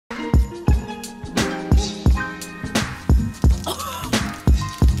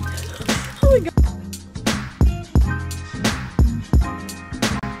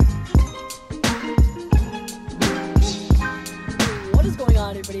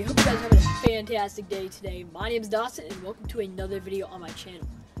everybody, hope you guys are having a fantastic day today. My name is Dawson and welcome to another video on my channel.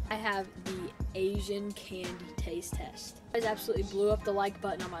 I have the Asian candy taste test. You guys absolutely blew up the like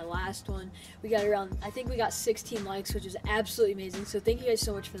button on my last one. We got around, I think we got 16 likes, which is absolutely amazing, so thank you guys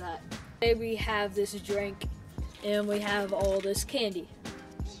so much for that. Today we have this drink and we have all this candy.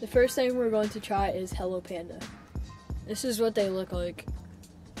 The first thing we're going to try is Hello Panda. This is what they look like.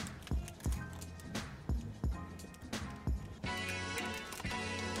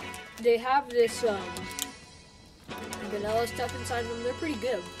 They have this vanilla stuff inside of them. They're pretty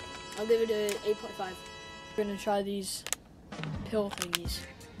good. I'll give it an 8.5. We're gonna try these pill thingies.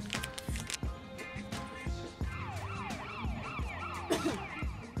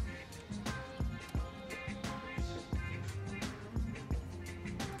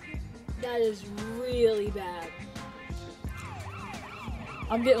 That is really bad.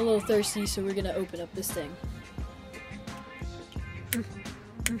 I'm getting a little thirsty, so we're gonna open up this thing.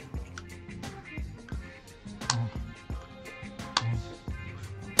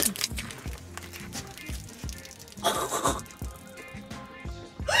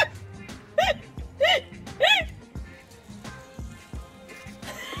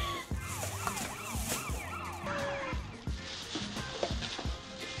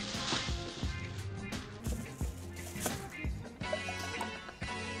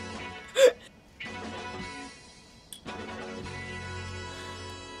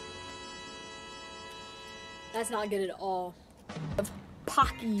 That's not good at all.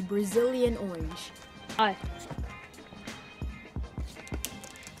 Pocky Brazilian orange. Hi.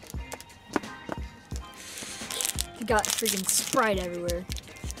 You got freaking Sprite everywhere.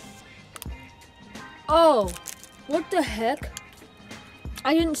 Oh, what the heck?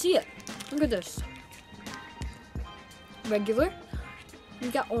 I didn't see it. Look at this. Regular.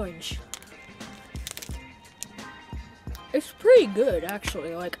 You got orange. It's pretty good,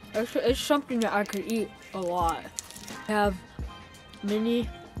 actually. Like, it's something that I could eat a lot. I have mini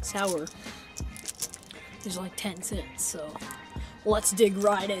sour. It's like 10 cents, so let's dig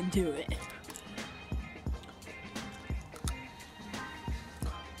right into it.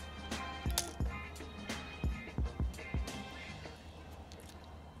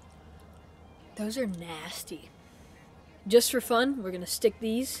 Those are nasty. Just for fun, we're gonna stick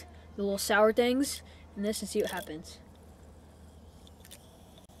these, the little sour things, in this and see what happens.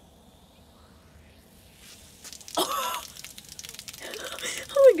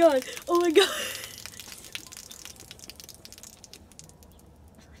 Oh my god, oh my god.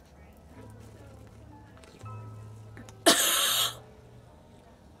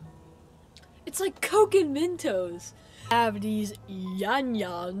 It's like Coke and Mentos. I have these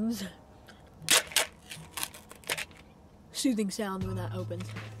Yan-Yans. Soothing sound when that opens.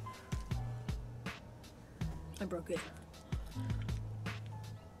 I broke it.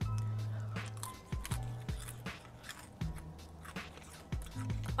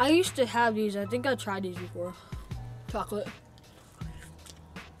 I used to have these. I think I tried these before. Chocolate.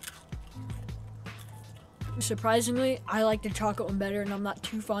 Surprisingly, I like the chocolate one better, and I'm not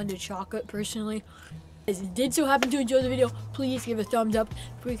too fond of chocolate personally. If you did so happen to enjoy the video, please give a thumbs up.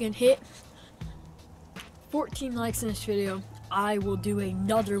 If we can hit 14 likes in this video, I will do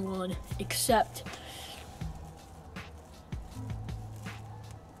another one, except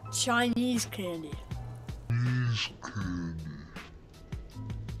Chinese candy.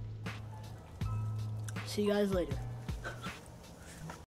 See you guys later.